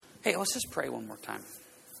Hey, let's just pray one more time.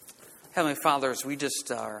 Heavenly Father, as we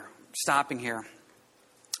just are stopping here,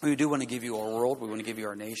 we do want to give you our world. We want to give you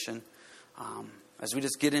our nation. As we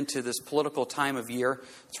just get into this political time of year,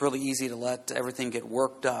 it's really easy to let everything get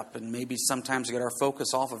worked up and maybe sometimes get our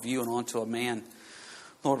focus off of you and onto a man.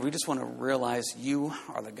 Lord, we just want to realize you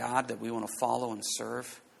are the God that we want to follow and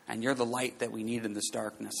serve. And you're the light that we need in this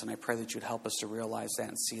darkness. And I pray that you'd help us to realize that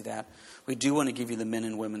and see that. We do want to give you the men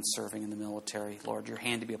and women serving in the military. Lord, your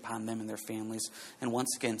hand to be upon them and their families. And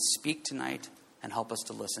once again, speak tonight and help us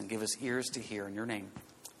to listen. Give us ears to hear in your name.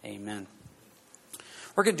 Amen.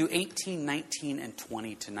 We're going to do 18, 19, and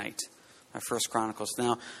 20 tonight. Our first Chronicles.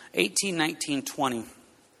 Now, 18, 19, 20.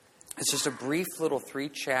 It's just a brief little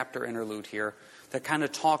 3-chapter interlude here that kind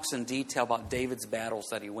of talks in detail about David's battles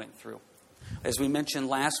that he went through. As we mentioned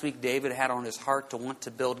last week, David had on his heart to want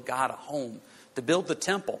to build God a home, to build the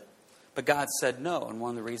temple. But God said no. And one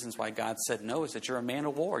of the reasons why God said no is that you're a man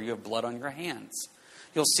of war. You have blood on your hands.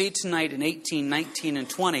 You'll see tonight in 18, 19, and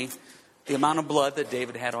 20 the amount of blood that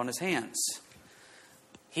David had on his hands.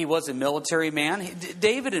 He was a military man.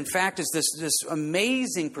 David, in fact, is this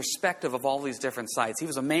amazing perspective of all these different sides. He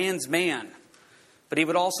was a man's man. But he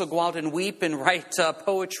would also go out and weep and write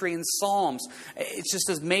poetry and psalms. It's just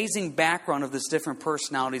this amazing background of these different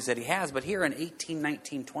personalities that he has. But here in 18,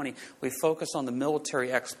 19, 20, we focus on the military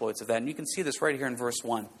exploits of that. And you can see this right here in verse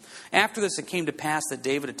 1. After this, it came to pass that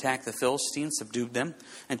David attacked the Philistines, subdued them,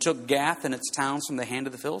 and took Gath and its towns from the hand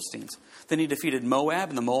of the Philistines. Then he defeated Moab,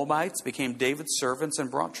 and the Moabites became David's servants and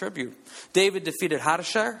brought tribute. David defeated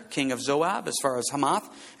Hadashar, king of Zoab, as far as Hamath,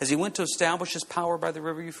 as he went to establish his power by the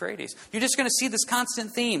river Euphrates. You're just going to see this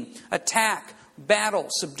constant theme: attack, battle,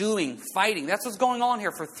 subduing, fighting. That's what's going on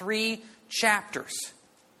here for 3 chapters.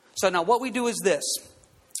 So now what we do is this.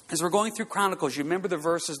 As we're going through Chronicles, you remember the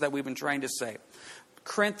verses that we've been trying to say.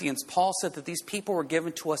 Corinthians, Paul said that these people were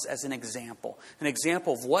given to us as an example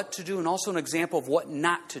of what to do and also an example of what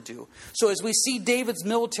not to do. So as we see David's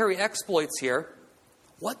military exploits here,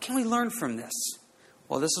 what can we learn from this?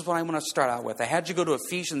 Well, this is what I want to start out with. I had you go to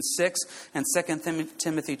Ephesians 6 and 2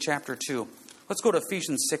 Timothy chapter 2. Let's go to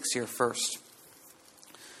Ephesians 6 here first.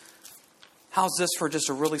 How's this for just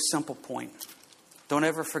a really simple point? Don't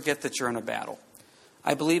ever forget that you're in a battle.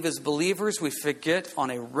 I believe as believers we forget on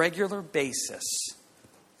a regular basis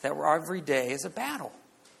that every day is a battle.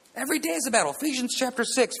 Every day is a battle. Ephesians chapter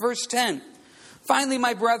 6, verse 10. Finally,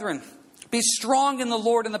 my brethren, be strong in the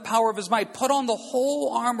Lord and the power of his might. Put on the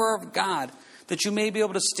whole armor of God, that you may be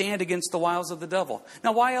able to stand against the wiles of the devil.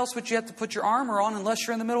 Now, why else would you have to put your armor on unless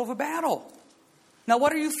you're in the middle of a battle? Now,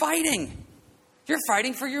 what are you fighting? You're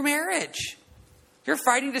fighting for your marriage. You're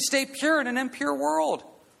fighting to stay pure in an impure world.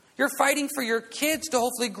 You're fighting for your kids to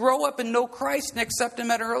hopefully grow up and know Christ and accept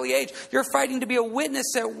him at an early age. You're fighting to be a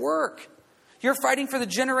witness at work. You're fighting for the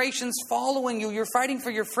generations following you. You're fighting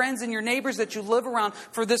for your friends and your neighbors that you live around,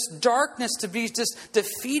 for this darkness to be just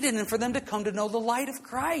defeated and for them to come to know the light of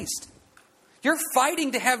Christ. You're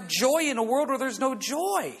fighting to have joy in a world where there's no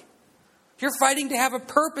joy. You're fighting to have a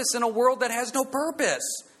purpose in a world that has no purpose.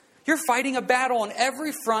 You're fighting a battle on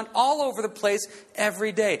every front, all over the place,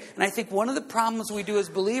 every day. And I think one of the problems we do as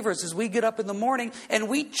believers is we get up in the morning and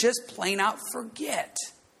we just plain out forget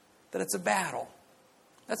that it's a battle.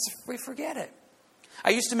 We forget it.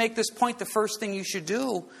 I used to make this point: the first thing you should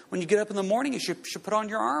do when you get up in the morning is you should put on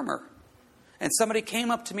your armor. And somebody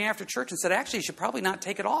came up to me after church and said, actually, you should probably not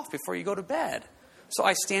take it off before you go to bed. So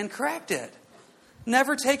I stand corrected.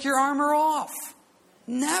 Never take your armor off.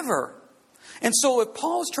 Never. And so if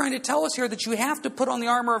Paul's trying to tell us here that you have to put on the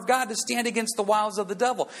armor of God to stand against the wiles of the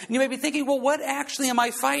devil, and you may be thinking, well, what actually am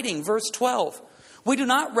I fighting? Verse 12. We do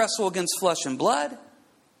not wrestle against flesh and blood,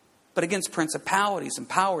 but against principalities and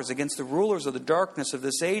powers, against the rulers of the darkness of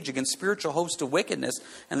this age, against spiritual hosts of wickedness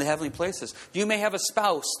in the heavenly places. You may have a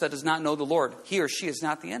spouse that does not know the Lord. He or she is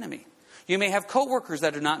not the enemy. You may have co-workers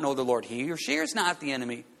that do not know the Lord. He or she is not the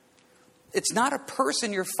enemy. It's not a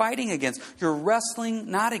person you're fighting against. You're wrestling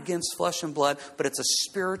not against flesh and blood, but it's a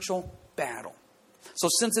spiritual battle. So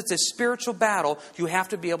since it's a spiritual battle, you have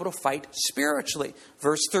to be able to fight spiritually.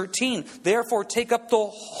 Verse 13, therefore take up the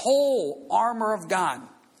whole armor of God,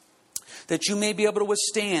 that you may be able to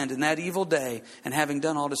withstand in that evil day, and having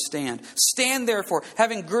done all to stand. Stand therefore,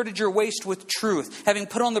 having girded your waist with truth, having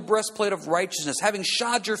put on the breastplate of righteousness, having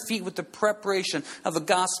shod your feet with the preparation of the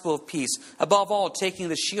gospel of peace. Above all, taking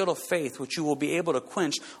the shield of faith, which you will be able to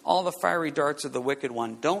quench all the fiery darts of the wicked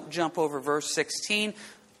one. Don't jump over verse 16.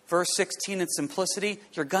 Verse 16 in simplicity,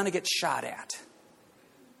 you're going to get shot at.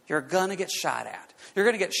 You're going to get shot at. You're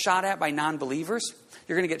going to get shot at by non-believers.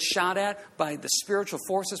 You're going to get shot at by the spiritual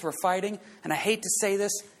forces we're fighting. And I hate to say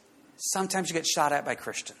this, Sometimes you get shot at by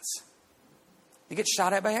Christians. You get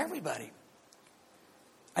shot at by everybody.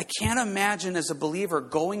 I can't imagine as a believer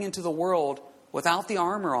going into the world without the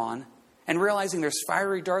armor on and realizing there's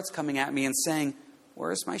fiery darts coming at me and saying,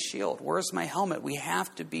 where's my shield? Where's my helmet? We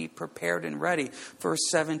have to be prepared and ready. Verse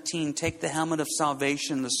 17, take the helmet of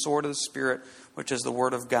salvation, the sword of the Spirit, which is the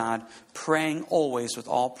word of God, praying always with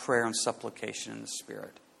all prayer and supplication in the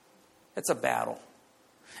Spirit. It's a battle.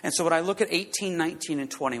 And so when I look at 18, 19, and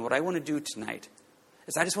 20, what I want to do tonight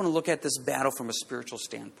is I just want to look at this battle from a spiritual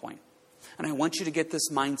standpoint. And I want you to get this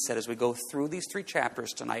mindset as we go through these 3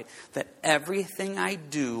 chapters tonight, that everything I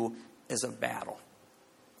do is a battle.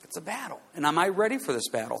 It's a battle. And am I ready for this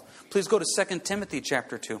battle? Please go to 2 Timothy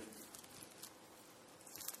chapter 2.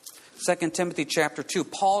 2 Timothy chapter 2.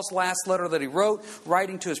 Paul's last letter that he wrote,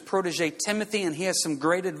 writing to his protege Timothy, and he has some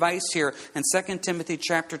great advice here in 2 Timothy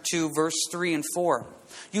chapter 2, verse 3 and 4.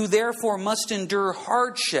 You therefore must endure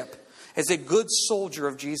hardship as a good soldier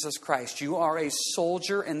of Jesus Christ. You are a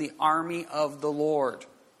soldier in the army of the Lord.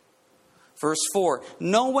 Verse 4,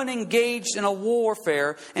 no one engaged in a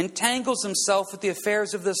warfare entangles himself with the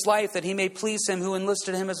affairs of this life, that he may please him who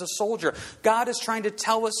enlisted him as a soldier. God is trying to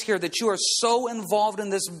tell us here that you are so involved in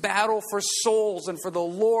this battle for souls and for the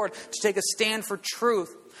Lord to take a stand for truth,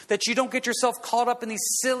 that you don't get yourself caught up in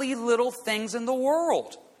these silly little things in the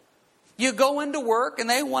world. You go into work and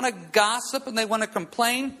they want to gossip and they want to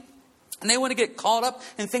complain and they want to get caught up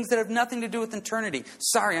in things that have nothing to do with eternity.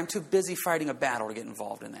 Sorry, I'm too busy fighting a battle to get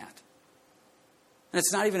involved in that. And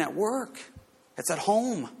it's not even at work. It's at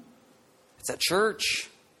home. It's at church.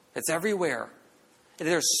 It's everywhere. And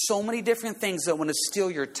there's so many different things that want to steal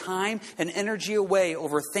your time and energy away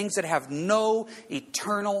over things that have no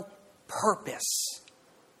eternal purpose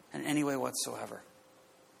in any way whatsoever.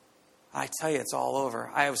 I tell you, it's all over.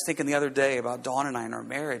 I was thinking the other day about Dawn and I and our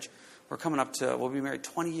marriage. We'll be married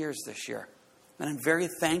 20 years this year. And I'm very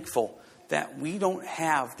thankful that we don't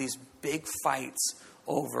have these big fights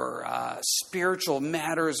over spiritual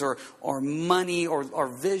matters or money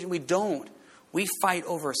or vision. We don't. We fight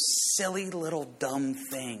over silly little dumb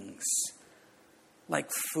things like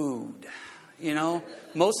food. You know,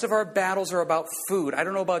 most of our battles are about food. I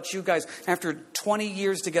don't know about you guys. After 20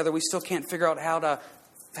 years together, we still can't figure out how to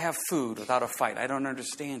have food without a fight. I don't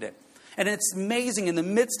understand it. And it's amazing in the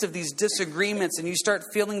midst of these disagreements, and you start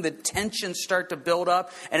feeling the tension start to build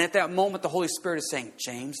up. And at that moment, the Holy Spirit is saying,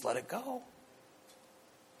 James, let it go.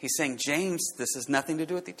 He's saying, James, this has nothing to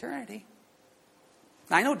do with eternity.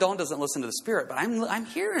 Now, I know Dawn doesn't listen to the Spirit, but I'm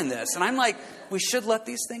hearing this. And I'm like, we should let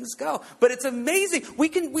these things go. But it's amazing. We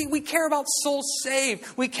care about souls saved.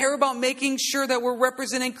 We care about making sure that we're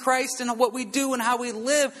representing Christ in what we do and how we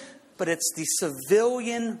live. But it's the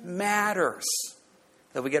civilian matters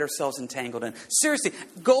that we get ourselves entangled in. Seriously,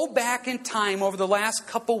 go back in time over the last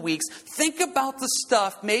couple weeks. Think about the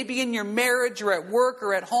stuff, maybe in your marriage or at work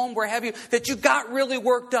or at home, where have you, that you got really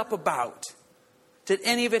worked up about. Did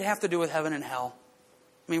any of it have to do with heaven and hell?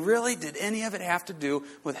 I mean, really, did any of it have to do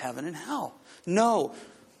with heaven and hell? No.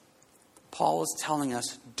 Paul is telling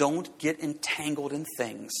us, don't get entangled in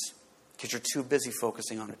things because you're too busy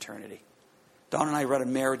focusing on eternity. Dawn and I read a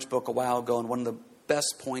marriage book a while ago, and one of the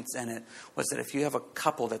best points in it was that if you have a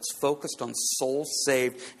couple that's focused on souls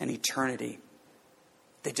saved and eternity,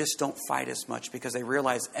 they just don't fight as much because they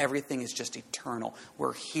realize everything is just eternal.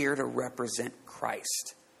 We're here to represent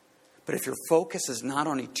Christ. But if your focus is not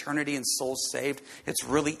on eternity and souls saved, it's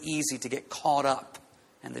really easy to get caught up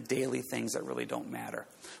in the daily things that really don't matter.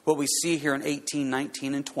 What we see here in 18,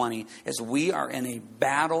 19, and 20 is we are in a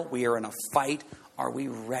battle. We are in a fight. Are we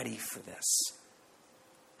ready for this?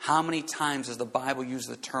 How many times does the Bible use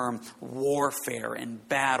the term warfare and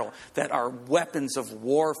battle? That are weapons of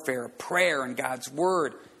warfare, prayer, and God's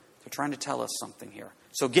Word. They're trying to tell us something here.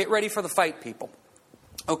 So get ready for the fight, people.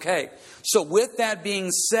 Okay, so with that being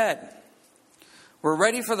said, we're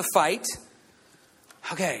ready for the fight.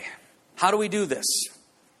 Okay, how do we do this?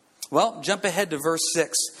 Well, jump ahead to verse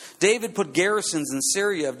 6. David put garrisons in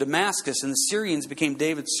Syria of Damascus, and the Syrians became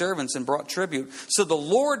David's servants and brought tribute. So the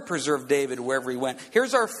Lord preserved David wherever he went.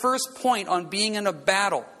 Here's our first point on being in a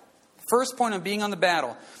battle. First point on being on the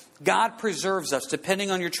battle. God preserves us. Depending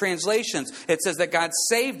on your translations, it says that God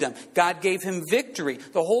saved him. God gave him victory.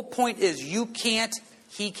 The whole point is you can't,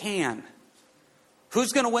 he can.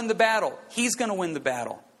 Who's going to win the battle? He's going to win the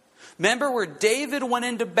battle. Remember where David went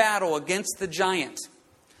into battle against the giant.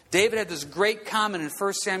 David had this great comment in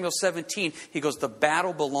 1 Samuel 17. He goes, the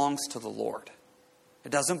battle belongs to the Lord.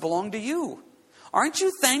 It doesn't belong to you. Aren't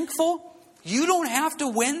you thankful? You don't have to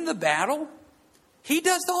win the battle. He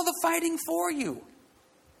does all the fighting for you.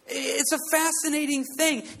 It's a fascinating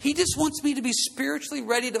thing. He just wants me to be spiritually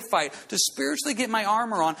ready to fight, to spiritually get my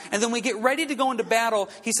armor on. And then we get ready to go into battle.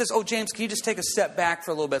 He says, oh, James, can you just take a step back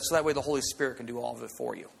for a little bit so that way the Holy Spirit can do all of it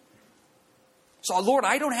for you? So, Lord,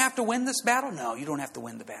 I don't have to win this battle? No, you don't have to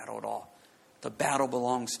win the battle at all. The battle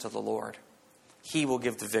belongs to the Lord. He will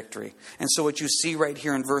give the victory. And so what you see right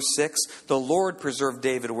here in verse 6, the Lord preserved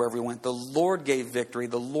David wherever he went. The Lord gave victory.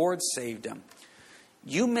 The Lord saved him.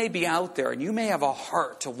 You may be out there and you may have a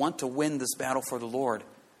heart to want to win this battle for the Lord,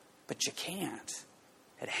 but you can't.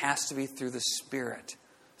 It has to be through the Spirit.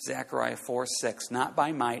 Zechariah 4:6, not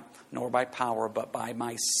by might nor by power, but by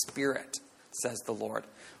my Spirit, says the Lord.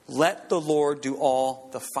 Let the Lord do all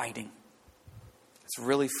the fighting. It's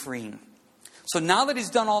really freeing. So now that he's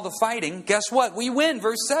done all the fighting, guess what? We win.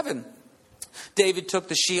 Verse 7. David took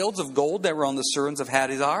the shields of gold that were on the surrounds of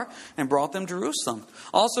Hadazar and brought them to Jerusalem.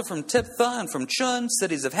 Also from Tiphtha and from Chun,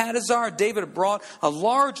 cities of Hadazar, David brought a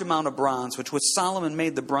large amount of bronze, which with Solomon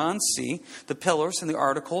made the bronze sea, the pillars, and the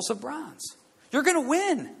articles of bronze. You're going to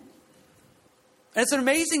win. And it's an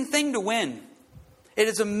amazing thing to win. It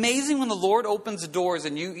is amazing when the Lord opens the doors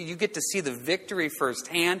and you get to see the victory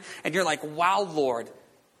firsthand. And you're like, wow, Lord,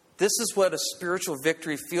 this is what a spiritual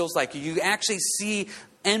victory feels like. You actually see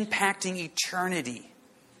impacting eternity.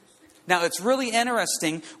 Now, it's really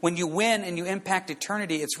interesting when you win and you impact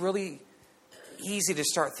eternity. It's really easy to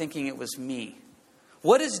start thinking it was me.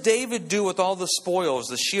 What does David do with all the spoils,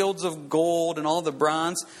 the shields of gold and all the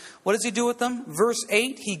bronze? What does he do with them? Verse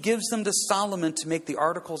 8, he gives them to Solomon to make the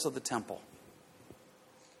articles of the temple.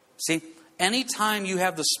 See, anytime you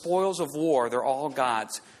have the spoils of war, they're all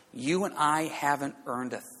God's. You and I haven't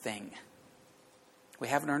earned a thing. We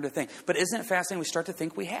haven't earned a thing. But isn't it fascinating? We start to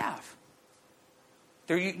think we have.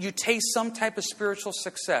 There, you taste some type of spiritual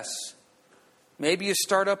success. Maybe you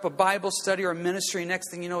start up a Bible study or a ministry. Next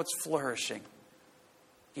thing you know, it's flourishing.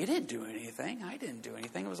 You didn't do anything. I didn't do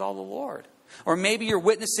anything. It was all the Lord. Or maybe you're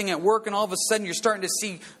witnessing at work and all of a sudden you're starting to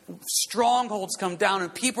see strongholds come down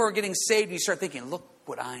and people are getting saved. And you start thinking, look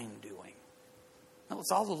what I'm doing. No,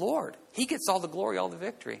 it's all the Lord. He gets all the glory, all the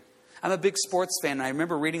victory. I'm a big sports fan. And I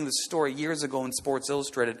remember reading this story years ago in Sports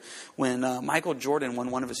Illustrated when Michael Jordan won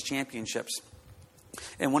one of his championships.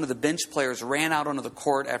 And one of the bench players ran out onto the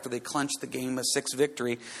court after they clinched the Game of 6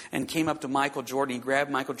 victory and came up to Michael Jordan. He grabbed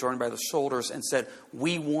Michael Jordan by the shoulders and said,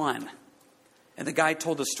 "We won." And the guy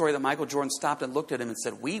told the story that Michael Jordan stopped and looked at him and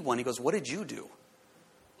said, "We won." He goes, "What did you do?"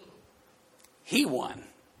 He won.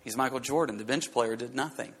 He's Michael Jordan. The bench player did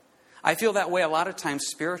nothing. I feel that way a lot of times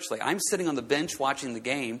spiritually. I'm sitting on the bench watching the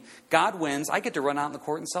game. God wins. I get to run out in the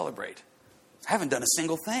court and celebrate. I haven't done a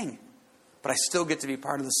single thing, but I still get to be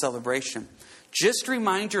part of the celebration. Just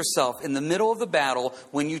remind yourself in the middle of the battle,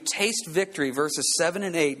 when you taste victory, verses 7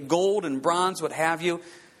 and 8, gold and bronze, what have you,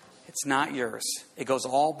 it's not yours. It goes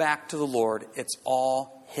all back to the Lord. It's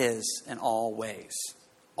all His in all ways.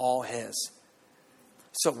 All His.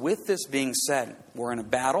 So with this being said, we're in a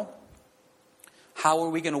battle. How are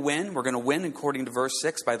we going to win? We're going to win, according to verse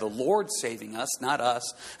 6, by the Lord saving us, not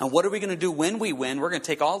us. And what are we going to do when we win? We're going to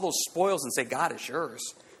take all those spoils and say, God, it's yours.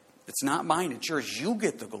 It's not mine, it's yours. You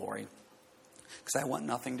get the glory. Because I want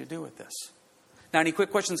nothing to do with this. Now, any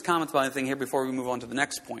quick questions, comments about anything here before we move on to the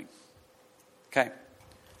next point? Okay.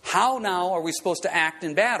 How now are we supposed to act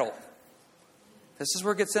in battle? This is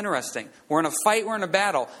where it gets interesting. We're in a fight, we're in a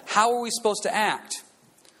battle. How are we supposed to act?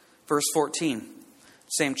 Verse 14.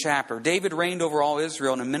 Same chapter. David reigned over all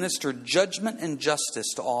Israel and administered judgment and justice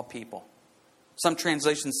to all people. Some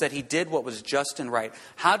translations said he did what was just and right.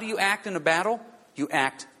 How do you act in a battle? You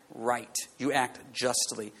act right. You act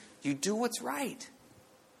justly. You do what's right.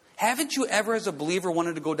 Haven't you ever, as a believer,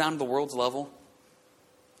 wanted to go down to the world's level?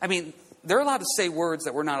 I mean, they're allowed to say words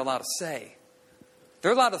that we're not allowed to say.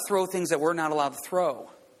 They're allowed to throw things that we're not allowed to throw.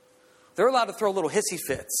 They're allowed to throw little hissy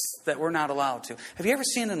fits that we're not allowed to. Have you ever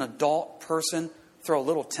seen an adult person throw a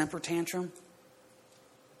little temper tantrum?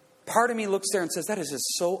 Part of me looks there and says, that is just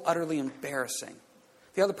so utterly embarrassing.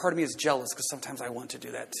 The other part of me is jealous because sometimes I want to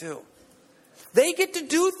do that too. They get to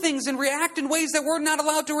do things and react in ways that we're not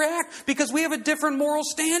allowed to react because we have a different moral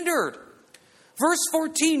standard. Verse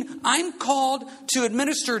 14, I'm called to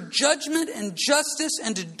administer judgment and justice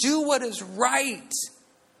and to do what is right.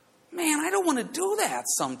 Man, I don't want to do that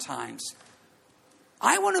sometimes.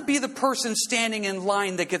 I want to be the person standing in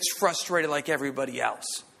line that gets frustrated like everybody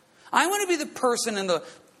else. I want to be the person to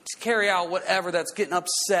carry out whatever that's getting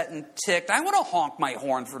upset and ticked. I want to honk my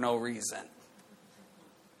horn for no reason.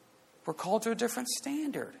 We're called to a different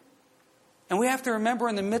standard. And we have to remember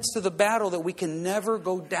in the midst of the battle that we can never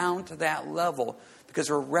go down to that level because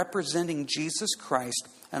we're representing Jesus Christ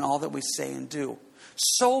and all that we say and do.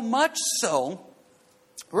 So much so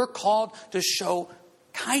We're called to show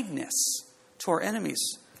kindness to our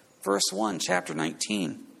enemies. Verse 1, chapter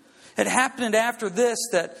 19. It happened after this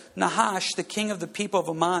that Nahash, the king of the people of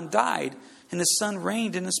Ammon, died, and his son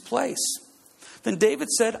reigned in his place. Then David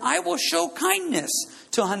said, I will show kindness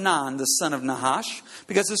to Hanan, the son of Nahash,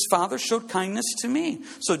 because his father showed kindness to me.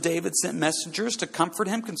 So David sent messengers to comfort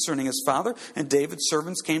him concerning his father, and David's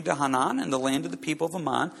servants came to Hanan and the land of the people of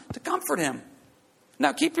Ammon to comfort him.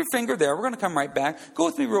 Now keep your finger there. We're going to come right back. Go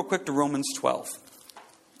with me real quick to Romans 12.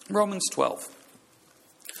 Romans 12.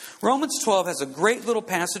 Romans 12 has a great little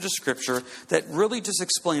passage of Scripture that really just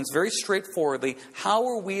explains very straightforwardly how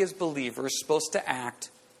are we as believers supposed to act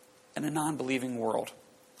in a non-believing world.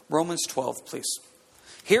 Romans 12, please.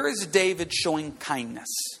 Here is David showing kindness.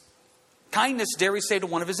 Kindness, dare we say, to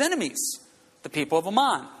one of his enemies, the people of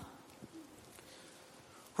Ammon.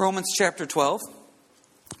 Romans chapter 12,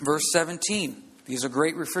 verse 17. These are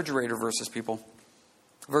great refrigerator verses, people.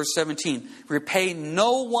 Verse 17. Repay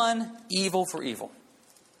no one evil for evil.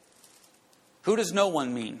 Who does no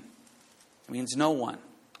one mean? It means no one.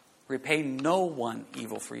 Repay no one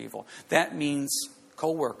evil for evil. That means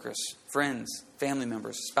co-workers, friends, family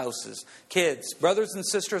members, spouses, kids, brothers and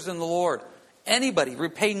sisters in the Lord. Anybody.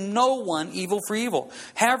 Repay no one evil for evil.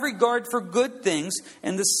 Have regard for good things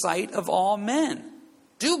in the sight of all men.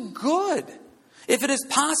 Do good. If it is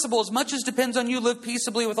possible, as much as depends on you, live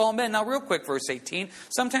peaceably with all men. Now, real quick, verse 18.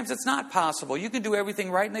 Sometimes it's not possible. You can do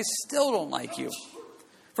everything right and they still don't like you.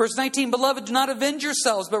 Verse 19, beloved, do not avenge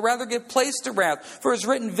yourselves, but rather give place to wrath. For it is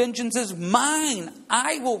written, vengeance is mine.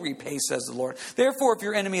 I will repay, says the Lord. Therefore, if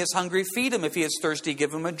your enemy is hungry, feed him. If he is thirsty,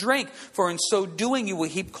 give him a drink. For in so doing, you will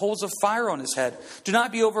heap coals of fire on his head. Do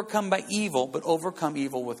not be overcome by evil, but overcome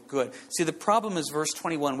evil with good. See, the problem is verse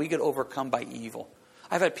 21, we get overcome by evil.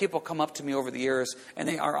 I've had people come up to me over the years, and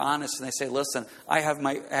they are honest, and they say, listen, I have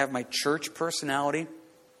my church personality,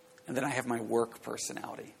 and then I have my work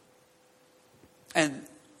personality. And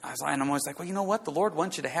I'm always like, well, you know what? The Lord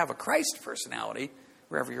wants you to have a Christ personality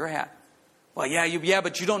wherever you're at. Well, yeah,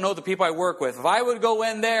 but you don't know the people I work with. If I would go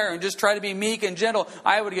in there and just try to be meek and gentle,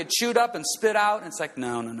 I would get chewed up and spit out. And it's like,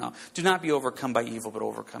 no. Do not be overcome by evil, but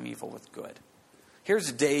overcome evil with good.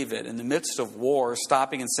 Here's David in the midst of war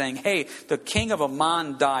stopping and saying, hey, the king of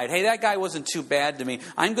Ammon died. Hey, that guy wasn't too bad to me.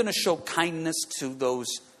 I'm going to show kindness to those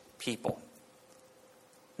people.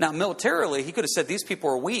 Now, militarily, he could have said, these people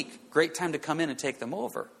are weak. Great time to come in and take them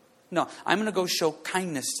over. No, I'm going to go show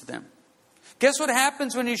kindness to them. Guess what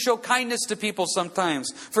happens when you show kindness to people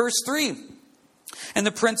sometimes? Verse 3. And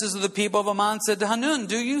the princes of the people of Ammon said to Hanun,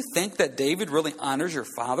 do you think that David really honors your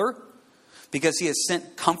father because he has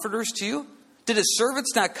sent comforters to you? Did his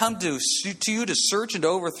servants not come to you to search and to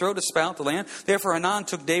overthrow, to spout the land? Therefore Hanun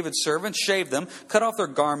took David's servants, shaved them, cut off their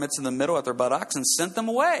garments in the middle at their buttocks, and sent them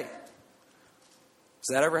away.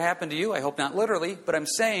 Has that ever happened to you? I hope not literally, but I'm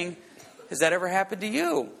saying, has that ever happened to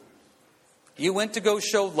you? You went to go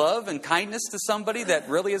show love and kindness to somebody that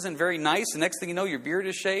really isn't very nice. The next thing you know, your beard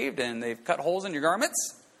is shaved and they've cut holes in your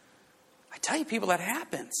garments. I tell you, people, that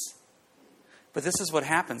happens. But this is what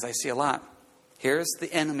happens. I see a lot. Here's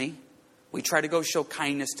the enemy. We try to go show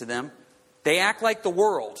kindness to them. They act like the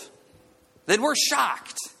world. Then we're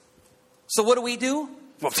shocked. So what do?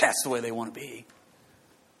 Well, that's the way they want to be.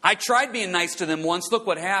 I tried being nice to them once. Look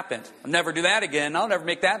what happened. I'll never do that again. I'll never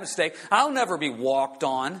make that mistake. I'll never be walked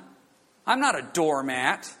on. I'm not a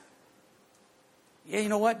doormat. Yeah, you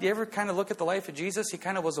know what? You ever kind of look at the life of Jesus? He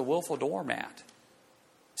kind of was a willful doormat.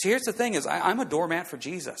 See, here's the thing is, I'm a doormat for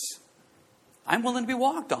Jesus. I'm willing to be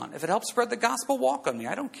walked on. If it helps spread the gospel, walk on me.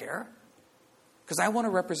 I don't care. Because I want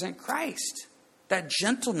to represent Christ. That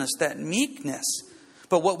gentleness, that meekness.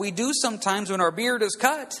 But what we do sometimes when our beard is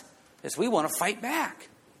cut is we want to fight back.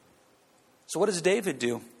 So what does David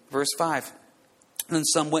do? Verse 5. And then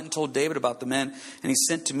some went and told David about the men, and he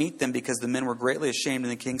sent to meet them because the men were greatly ashamed.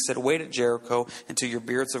 And the king said, wait at Jericho until your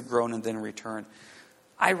beards have grown and then return.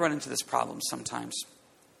 I run into this problem sometimes.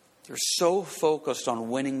 You're so focused on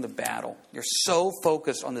winning the battle. You're so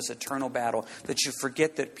focused on this eternal battle that you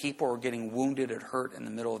forget that people are getting wounded and hurt in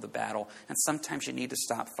the middle of the battle. And sometimes you need to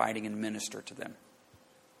stop fighting and minister to them.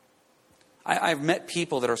 I've met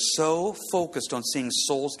people that are so focused on seeing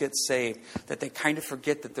souls get saved that they kind of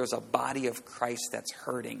forget that there's a body of Christ that's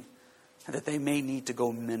hurting and that they may need to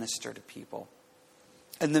go minister to people.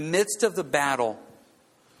 In the midst of the battle,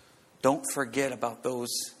 don't forget about those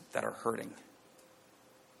that are hurting.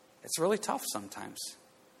 It's really tough sometimes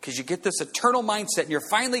because you get this eternal mindset and you're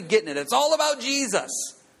finally getting it. It's all about Jesus.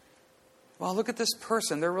 Well, look at this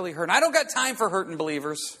person. They're really hurting. I don't got time for hurting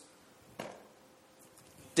believers.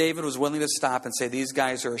 David was willing to stop and say, these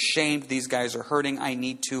guys are ashamed. These guys are hurting. I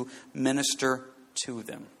need to minister to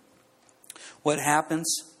them. What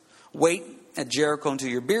happens? Wait at Jericho until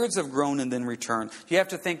your beards have grown and then return. You have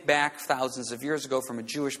to think back thousands of years ago from a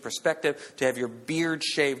Jewish perspective. To have your beard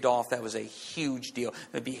shaved off, that was a huge deal.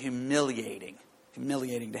 It would be humiliating.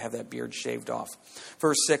 Humiliating to have that beard shaved off.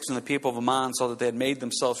 Verse 6, when the people of Ammon saw that they had made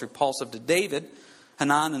themselves repulsive to David,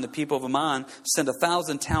 Hanan and the people of Ammon sent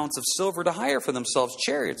 1,000 talents of silver to hire for themselves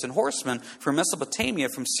chariots and horsemen from Mesopotamia,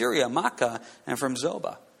 from Syria, Makkah, and from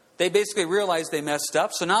Zobah. They basically realized they messed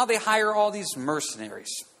up, so now they hire all these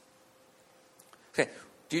mercenaries. Okay,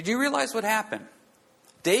 did you realize what happened?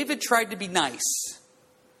 David tried to be nice.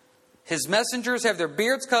 His messengers have their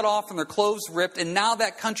beards cut off and their clothes ripped, and now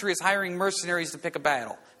that country is hiring mercenaries to fight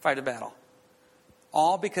a battle.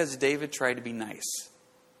 All because David tried to be nice.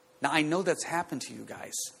 Now, I know that's happened to you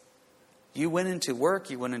guys. You went into work,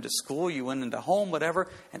 you went into school, you went into home, whatever,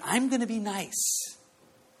 and I'm going to be nice.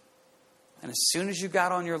 And as soon as you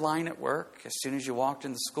got on your line at work, as soon as you walked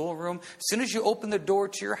in the schoolroom, as soon as you opened the door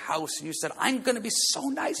to your house and you said, I'm going to be so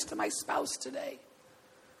nice to my spouse today.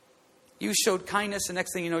 You showed kindness, and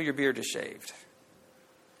next thing you know, your beard is shaved.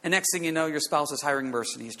 And next thing you know, your spouse is hiring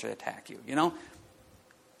mercenaries to attack you. You know,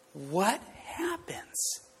 what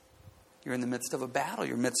happens? You're in the midst of a battle.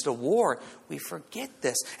 You're in the midst of war. We forget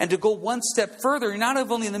this. And to go one step further, you're not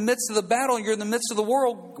only in the midst of the battle, you're in the midst of the war,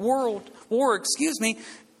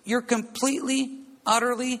 you're completely,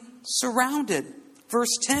 utterly surrounded.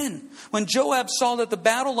 Verse 10, when Joab saw that the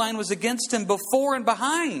battle line was against him before and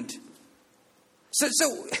behind.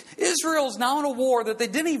 So Israel's now in a war that they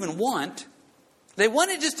didn't even want. They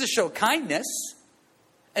wanted just to show kindness.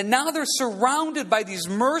 And now they're surrounded by these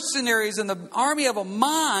mercenaries in the army of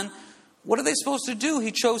Ammon. What are they supposed to do?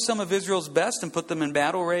 He chose some of Israel's best and put them in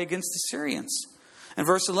battle array against the Syrians. In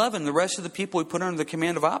verse 11, the rest of the people he put under the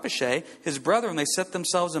command of Abishai, his brother, and they set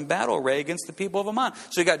themselves in battle array against the people of Ammon.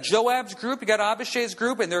 So you got Joab's group, you got Abishai's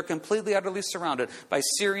group, and they're completely, utterly surrounded by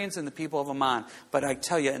Syrians and the people of Ammon. But I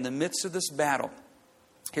tell you, in the midst of this battle,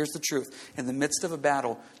 here's the truth. In the midst of a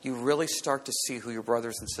battle, you really start to see who your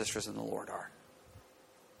brothers and sisters in the Lord are.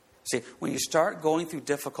 See, when you start going through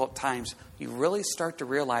difficult times, you really start to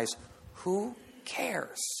realize who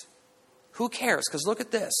cares. Who cares? Because look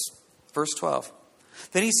at this. Verse 12.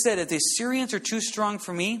 Then he said, if the Syrians are too strong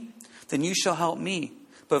for me, then you shall help me.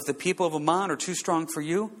 But if the people of Ammon are too strong for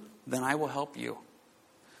you, then I will help you.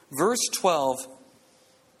 Verse 12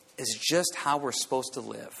 is just how we're supposed to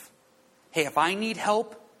live. Hey, if I need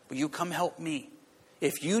help, will you come help me?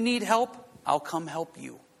 If you need help, I'll come help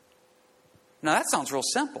you. Now that sounds real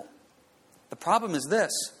simple. The problem is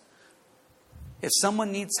this. If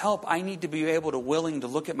someone needs help, I need to be able to willing to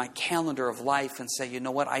look at my calendar of life and say, you know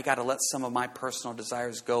what, I got to let some of my personal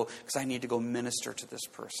desires go because I need to go minister to this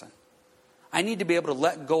person. I need to be able to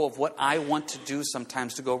let go of what I want to do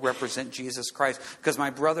sometimes to go represent Jesus Christ because my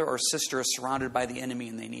brother or sister is surrounded by the enemy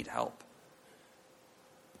and they need help.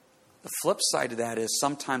 The flip side of that is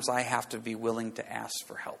sometimes I have to be willing to ask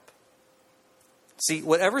for help. See,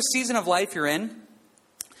 whatever season of life you're in,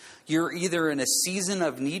 you're either in a season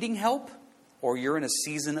of needing help or you're in a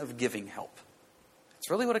season of giving help.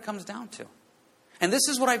 It's really what it comes down to. And this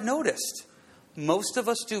is what I've noticed. Most of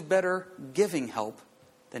us do better giving help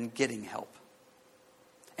than getting help.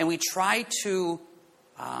 And we try to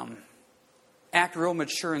act real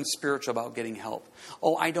mature and spiritual about getting help.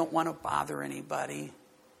 Oh, I don't want to bother anybody.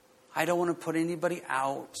 I don't want to put anybody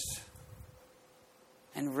out.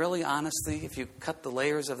 And really, honestly, if you cut the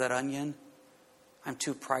layers of that onion, I'm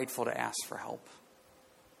too prideful to ask for help.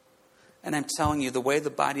 And I'm telling you, the way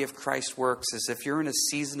the body of Christ works is if you're in a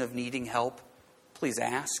season of needing help, please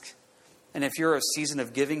ask. And if you're in a season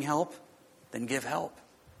of giving help, then give help.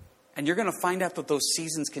 And you're going to find out that those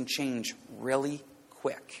seasons can change really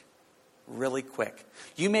quick. Really quick.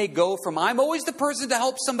 You may go from, I'm always the person to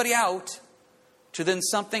help somebody out, to then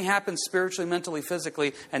something happens spiritually, mentally,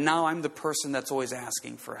 physically, and now I'm the person that's always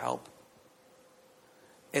asking for help.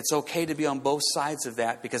 It's okay to be on both sides of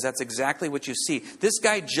that because that's exactly what you see. This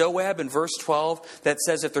guy Joab in verse 12 that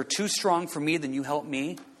says, if they're too strong for me, then you help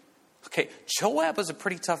me. Okay, Joab was a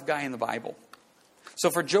pretty tough guy in the Bible. So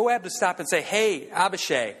for Joab to stop and say, hey,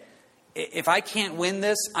 Abishai, if I can't win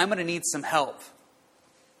this, I'm going to need some help.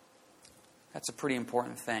 That's a pretty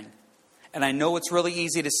important thing. And I know it's really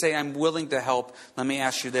easy to say I'm willing to help. Let me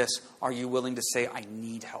ask you this. Are you willing to say I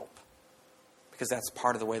need help? Because that's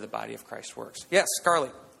part of the way the body of Christ works. Yes, Carly.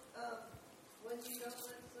 When you don't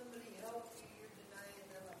let somebody help you, you're denying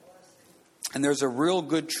them a blessing. And there's a real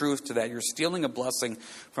good truth to that. You're stealing a blessing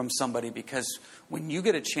from somebody because when you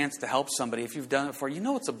get a chance to help somebody, if you've done it before, you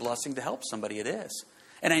know it's a blessing to help somebody. It is.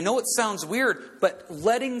 And I know it sounds weird, but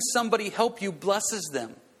letting somebody help you blesses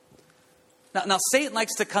them. Now, Satan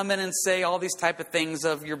likes to come in and say all these type of things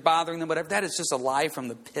of you're bothering them, whatever. That is just a lie from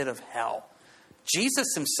the pit of hell.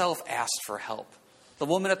 Jesus himself asked for help. The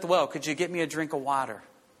woman at the well, could you get me a drink of water?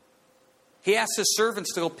 He asked his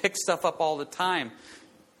servants to go pick stuff up all the time.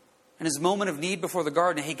 In his moment of need before the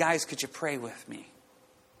garden, hey guys, could you pray with me?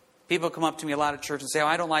 People come up to me a lot at church and say,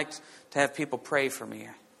 I don't like to have people pray for me. And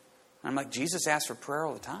I'm like, Jesus asked for prayer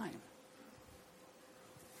all the time.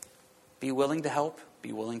 Be willing to help.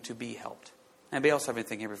 Be willing to be helped. Anybody else have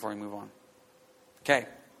anything here before we move on? Okay.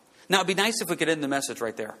 Now, it'd be nice if we could end the message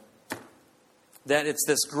right there. That it's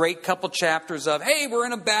this great couple chapters of, hey, we're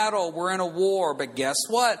in a battle, we're in a war, but guess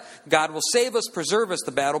what? God will save us, preserve us.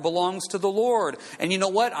 The battle belongs to the Lord. And you know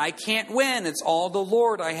what? I can't win. It's all the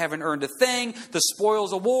Lord. I haven't earned a thing. The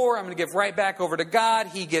spoils of war, I'm going to give right back over to God.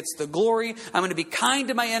 He gets the glory. I'm going to be kind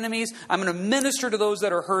to my enemies. I'm going to minister to those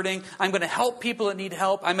that are hurting. I'm going to help people that need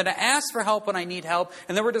help. I'm going to ask for help when I need help.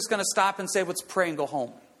 And then we're just going to stop and say, let's pray and go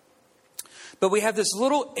home. But we have this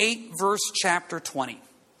little 8-verse chapter 20.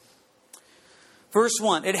 Verse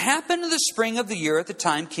 1, it happened in the spring of the year at the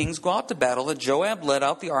time kings go out to battle that Joab led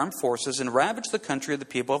out the armed forces and ravaged the country of the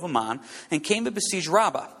people of Ammon and came to besiege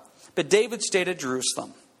Rabbah. But David stayed at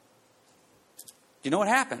Jerusalem. Do you know what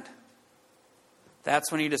happened?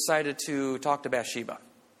 That's when he decided to talk to Bathsheba.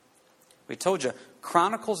 We told you,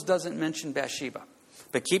 Chronicles doesn't mention Bathsheba.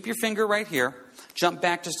 But keep your finger right here. Jump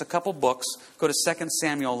back just a couple books. Go to 2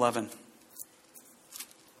 Samuel 11.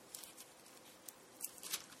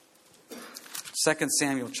 2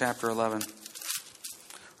 Samuel chapter 11.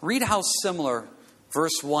 Read how similar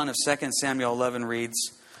verse 1 of 2 Samuel 11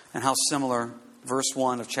 reads and how similar verse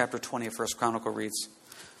 1 of chapter 20 of 1 Chronicle reads.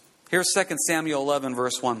 Here's 2 Samuel 11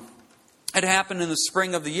 verse 1. It happened in the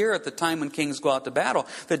spring of the year at the time when kings go out to battle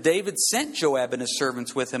that David sent Joab and his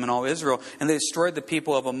servants with him and all Israel, and they destroyed the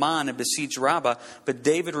people of Ammon and besieged Rabbah, but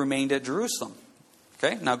David remained at Jerusalem.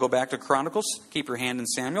 Okay, now go back to Chronicles. Keep your hand in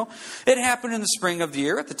Samuel. It happened in the spring of the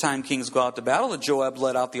year, at the time kings go out to battle, that Joab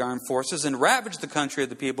led out the armed forces and ravaged the country of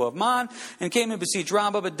the people of Ammon and came and besieged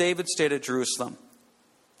Rabbah, but David stayed at Jerusalem.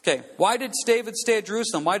 Okay, why did David stay at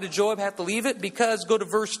Jerusalem? Why did Joab have to leave it? Because go to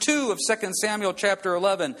verse 2 of 2 Samuel chapter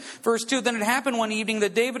 11. Verse 2, then it happened one evening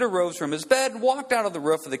that David arose from his bed, walked out of the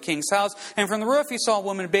roof of the king's house, and from the roof he saw a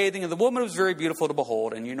woman bathing, and the woman was very beautiful to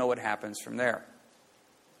behold. And you know what happens from there.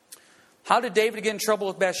 How did David get in trouble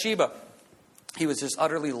with Bathsheba? He was just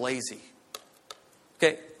utterly lazy.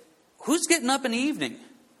 Okay, who's getting up in the evening?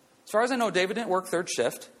 As far as I know, David didn't work third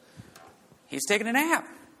shift. He's taking a nap.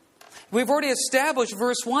 We've already established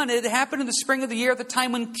verse 1. It happened in the spring of the year at the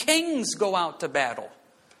time when kings go out to battle.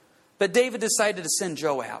 But David decided to send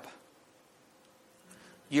Joab.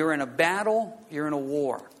 You're in a battle, you're in a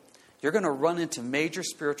war. You're going to run into major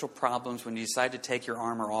spiritual problems when you decide to take your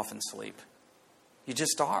armor off and sleep. You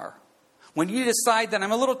just are. When you decide that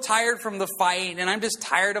I'm a little tired from the fight and I'm just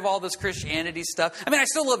tired of all this Christianity stuff. I mean, I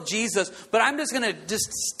still love Jesus, but I'm just going to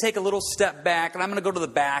just take a little step back and I'm going to go to the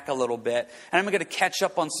back a little bit. And I'm going to catch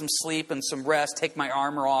up on some sleep and some rest, take my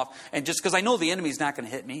armor off. And just because I know the enemy's not going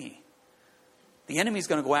to hit me. The enemy's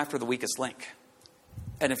going to go after the weakest link.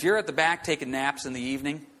 And if you're at the back taking naps in the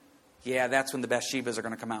evening, yeah, that's when the Bathshebas are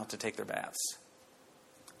going to come out to take their baths.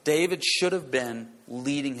 David should have been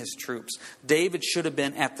leading his troops. David should have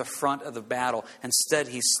been at the front of the battle. Instead,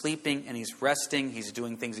 he's sleeping and he's resting. He's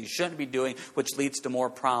doing things he shouldn't be doing, which leads to more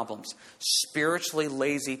problems. Spiritually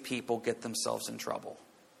lazy people get themselves in trouble.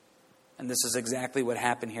 And this is exactly what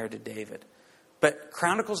happened here to David. But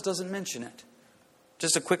Chronicles doesn't mention it.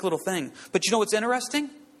 Just a quick little thing. But you know what's interesting?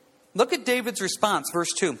 Look at David's response,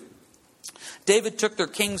 verse 2. David took their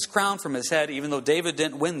king's crown from his head, even though David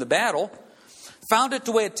didn't win the battle. Found it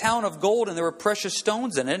to weigh a talent of gold, and there were precious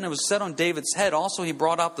stones in it, and it was set on David's head. Also, he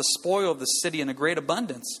brought out the spoil of the city in a great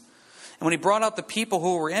abundance. And when he brought out the people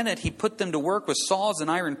who were in it, he put them to work with saws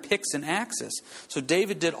and iron picks and axes. So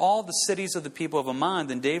David did all the cities of the people of Ammon.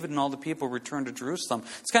 Then David and all the people returned to Jerusalem.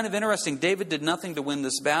 It's kind of interesting. David did nothing to win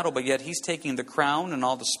this battle, but yet he's taking the crown and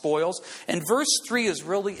all the spoils. And verse 3 is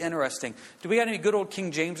really interesting. Do we got any good old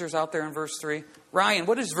King Jamesers out there in verse 3? Ryan,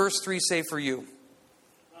 what does verse 3 say for you?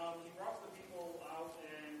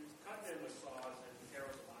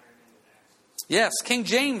 Yes, King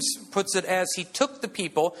James puts it as he took the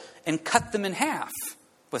people and cut them in half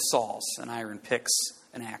with saws and iron picks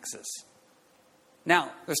and axes.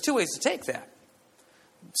 Now, there's two ways to take that.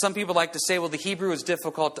 Some people like to say, well, the Hebrew is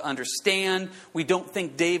difficult to understand. We don't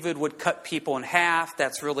think David would cut people in half.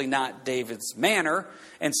 That's really not David's manner.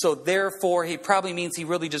 And so therefore, he probably means he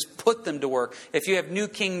really just put them to work. If you have New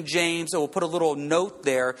King James, it will put a little note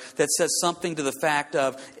there that says something to the fact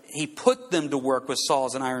of, he put them to work with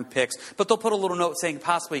saws and iron picks, but they'll put a little note saying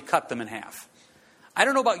possibly cut them in half. I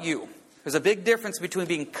don't know about you. There's a big difference between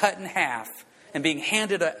being cut in half and being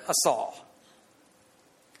handed a saw.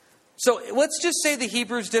 So let's just say the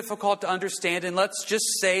Hebrew is difficult to understand, and let's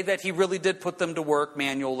just say that he really did put them to work,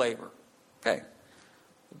 manual labor. Okay.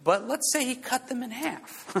 But let's say he cut them in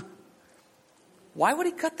half. Why would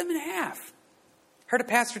he cut them in half? Heard a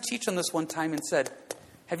pastor teach on this one time and said,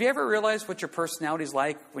 have you ever realized what your personality is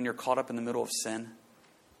like when you're caught up in the middle of sin?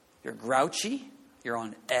 You're grouchy. You're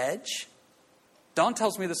on edge. Dawn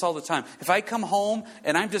tells me this all the time. If I come home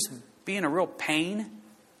and I'm just being a real pain,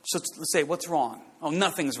 so let's say, what's wrong? Oh,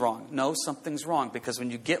 nothing's wrong. No, something's wrong. Because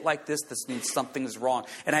when you get like this means something's wrong.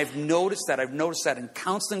 And I've noticed that. I've noticed that in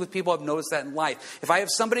counseling with people. I've noticed that in life. If I have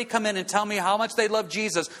somebody come in and tell me how much they love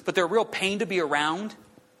Jesus, but they're a real pain to be around,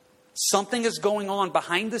 something is going on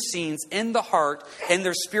behind the scenes in the heart and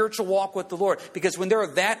their spiritual walk with the Lord. Because when they're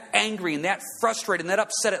that angry and that frustrated and that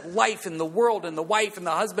upset at life and the world and the wife and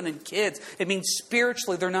the husband and kids, it means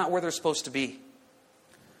spiritually they're not where they're supposed to be.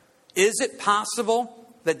 Is it possible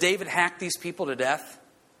that David hacked these people to death?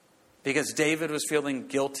 Because David was feeling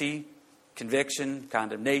guilty, conviction,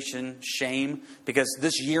 condemnation, shame. Because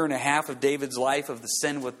this year and a half of David's life of the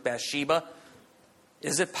sin with Bathsheba,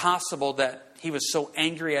 is it possible that he was so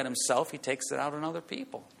angry at himself, he takes it out on other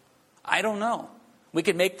people? I don't know. We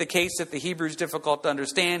could make the case that the Hebrew is difficult to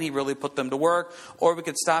understand. He really put them to work. Or we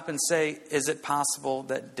could stop and say, is it possible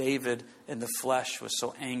that David in the flesh was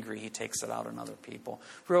so angry, he takes it out on other people?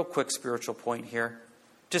 Real quick spiritual point here.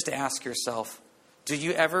 Just ask yourself, do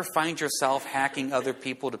you ever find yourself hacking other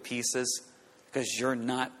people to pieces because you're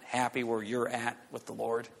not happy where you're at with the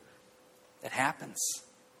Lord? It happens.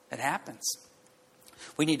 It happens.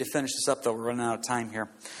 We need to finish this up, though. We're running out of time here.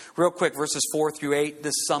 Real quick, verses 4 through 8.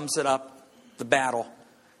 This sums it up, the battle.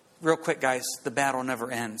 Real quick, guys, the battle never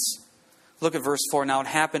ends. Look at verse 4. Now it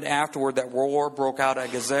happened afterward that war broke out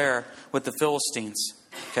at Gezer with the Philistines.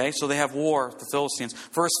 Okay, so they have war with the Philistines.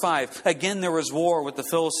 Verse 5. Again there was war with the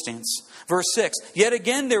Philistines. Verse 6. Yet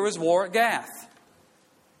again there was war at Gath.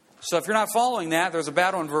 So if you're not following that, there's a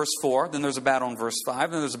battle in verse 4. Then there's a battle in verse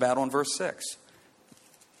 5. Then there's a battle in verse 6.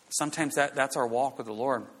 Sometimes that's our walk with the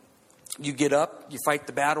Lord. You get up, you fight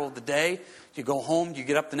the battle of the day. You go home, you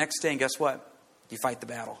get up the next day, and guess what? You fight the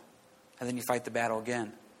battle. And then you fight the battle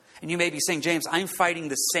again. And you may be saying, James, I'm fighting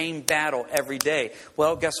the same battle every day.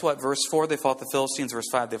 Well, guess what? Verse 4, they fought the Philistines. Verse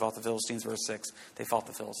 5, they fought the Philistines. Verse 6, they fought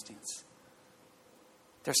the Philistines.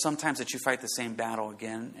 There's sometimes that you fight the same battle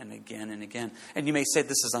again and again and again. And you may say,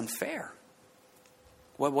 this is unfair.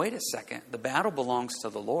 Well, wait a second. The battle belongs to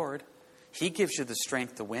the Lord. He gives you the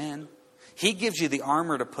strength to win. He gives you the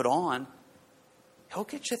armor to put on. He'll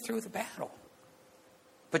get you through the battle.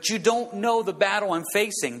 But you don't know the battle I'm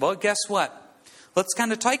facing. Well, guess what? Let's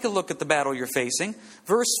kind of take a look at the battle you're facing.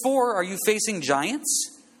 Verse 4, are you facing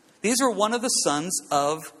giants? These are one of the sons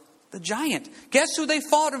of the giant. Guess who they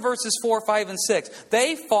fought in verses 4, 5, and 6?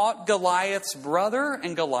 They fought Goliath's brother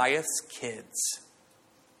and Goliath's kids.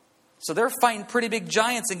 So they're fighting pretty big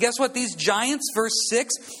giants. And guess what? These giants, verse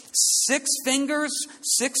 6, 6 fingers,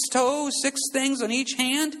 6 toes, 6 things on each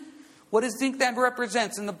hand. What do you think that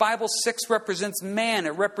represents? In the Bible, 6 represents man.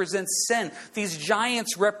 It represents sin. These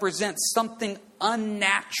giants represent something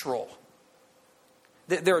unnatural.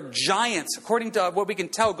 They're giants. According to what we can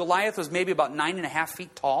tell, Goliath was maybe about 9.5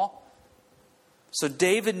 feet tall. So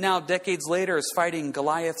David now, decades later, is fighting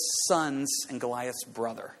Goliath's sons and Goliath's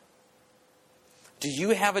brother. Do you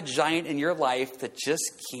have a giant in your life that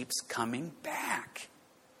just keeps coming back?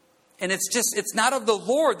 And it's not of the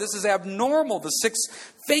Lord. This is abnormal. The 6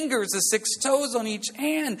 fingers, the 6 toes on each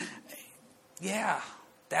hand. Yeah,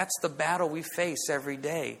 that's the battle we face every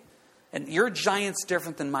day. And your giant's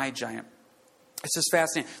different than my giant. It's just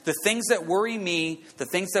fascinating. The things that worry me, the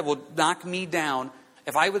things that will knock me down,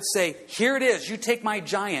 if I would say, here it is, you take my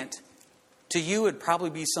giant, to you it'd probably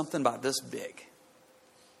be something about this big.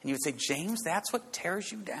 And you would say, James, that's what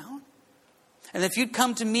tears you down? And if you'd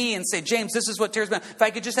come to me and say, James, this is what tears me down. If I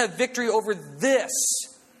could just have victory over this,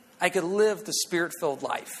 I could live the Spirit-filled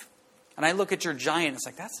life. And I look at your giant, it's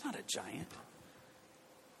like, that's not a giant.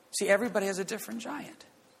 See, everybody has a different giant.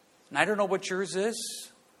 And I don't know what yours is,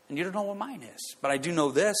 and you don't know what mine is. But I do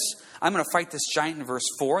know this. I'm going to fight this giant in verse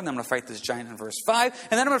 4, and then I'm going to fight this giant in verse 5,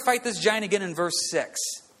 and then I'm going to fight this giant again in verse 6.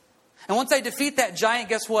 And once I defeat that giant,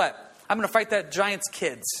 guess what? I'm going to fight that giant's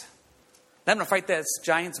kids. Then I'm going to fight that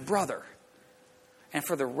giant's brother. And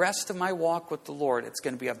for the rest of my walk with the Lord, it's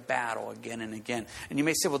going to be a battle again and again. And you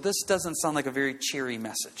may say, well, this doesn't sound like a very cheery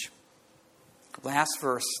message. Last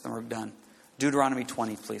verse, then we're done. Deuteronomy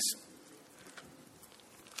 20, please.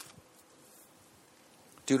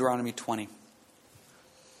 Deuteronomy 20.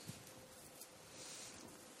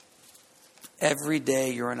 Every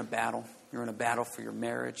day you're in a battle. You're in a battle for your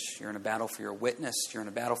marriage. You're in a battle for your witness. You're in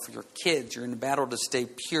a battle for your kids. You're in a battle to stay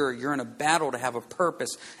pure. You're in a battle to have a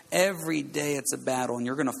purpose. Every day it's a battle, and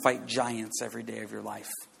you're going to fight giants every day of your life.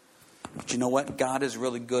 But you know what? God is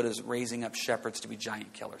really good at raising up shepherds to be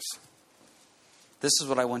giant killers. This is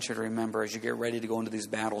what I want you to remember as you get ready to go into these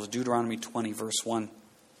battles. Deuteronomy 20, verse 1.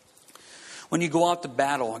 When you go out to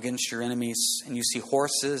battle against your enemies and you see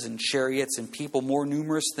horses and chariots and people more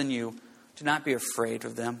numerous than you, do not be afraid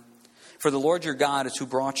of them. For the Lord your God is who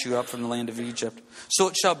brought you up from the land of Egypt. So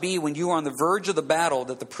it shall be when you are on the verge of the battle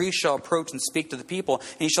that the priest shall approach and speak to the people.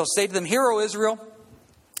 And he shall say to them, Hear, O Israel,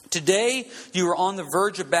 today you are on the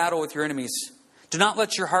verge of battle with your enemies. Do not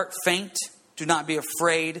let your heart faint. Do not be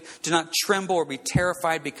afraid. Do not tremble or be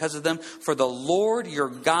terrified because of them. For the Lord your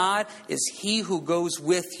God is he who goes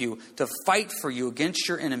with you to fight for you against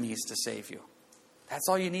your enemies to save you. That's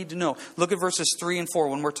all you need to know. Look at verses 3 and 4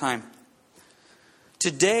 one more time.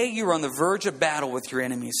 Today you are on the verge of battle with your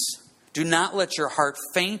enemies. Do not let your heart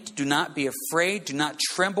faint. Do not be afraid. Do not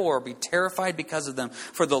tremble or be terrified because of them.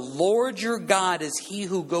 For the Lord your God is he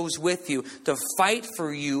who goes with you to fight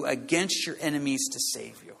for you against your enemies to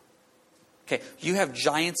save you. Okay, you have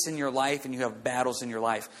giants in your life and you have battles in your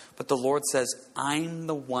life. But the Lord says, I'm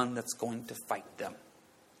the one that's going to fight them.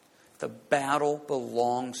 The battle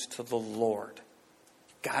belongs to the Lord.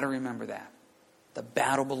 You've got to remember that. The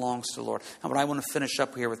battle belongs to the Lord. And what I want to finish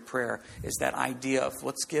up here with prayer is that idea of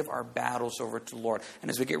let's give our battles over to the Lord.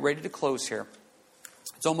 And as we get ready to close here,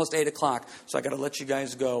 it's almost 8 o'clock, so I got to let you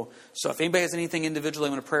guys go. So if anybody has anything individually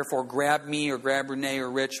they want to pray for, grab me or grab Renee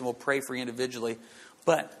or Rich and we'll pray for you individually.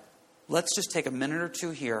 But let's just take a minute or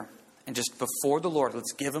two here and just before the Lord,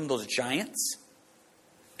 let's give him those giants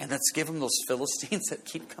and let's give him those Philistines that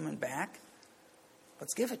keep coming back.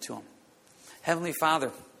 Let's give it to him. Heavenly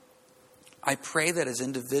Father, I pray that as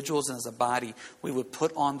individuals and as a body, we would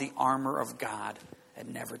put on the armor of God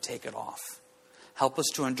and never take it off. Help us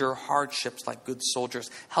to endure hardships like good soldiers.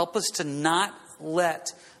 Help us to not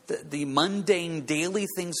let the mundane daily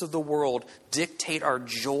things of the world dictate our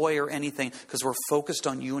joy or anything because we're focused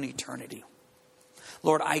on you in eternity.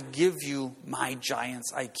 Lord, I give you my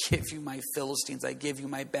giants. I give you my Philistines. I give you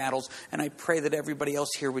my battles. And I pray that everybody else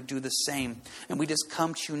here would do the same. And we just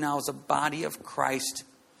come to you now as a body of Christ,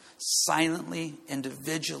 silently,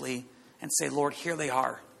 individually, and say, Lord, here they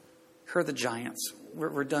are. Here are the giants.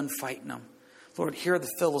 We're done fighting them. Lord, here are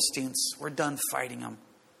the Philistines. We're done fighting them.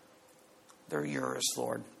 They're yours,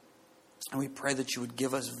 Lord. And we pray that you would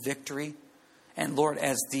give us victory. And Lord,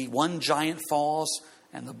 as the one giant falls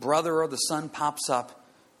and the brother or the son pops up,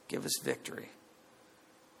 give us victory.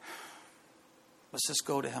 Let's just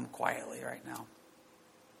go to him quietly right now.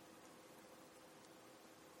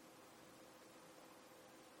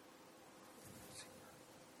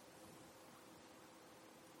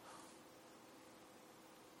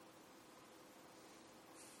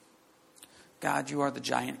 God, you are the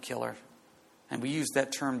giant killer. And we use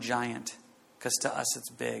that term giant because to us it's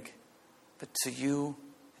big. But to you,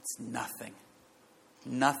 it's nothing.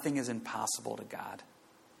 Nothing is impossible to God.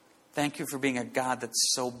 Thank you for being a God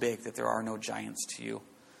that's so big that there are no giants to you.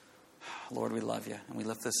 Lord, we love you. And we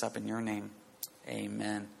lift this up in your name.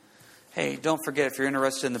 Amen. Hey, don't forget, if you're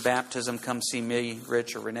interested in the baptism, come see me,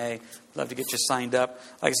 Rich, or Renee. I'd love to get you signed up.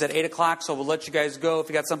 Like I said, 8 o'clock, so we'll let you guys go. If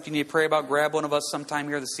you got something you need to pray about, grab one of us sometime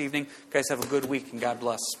here this evening. You guys have a good week, and God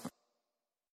bless.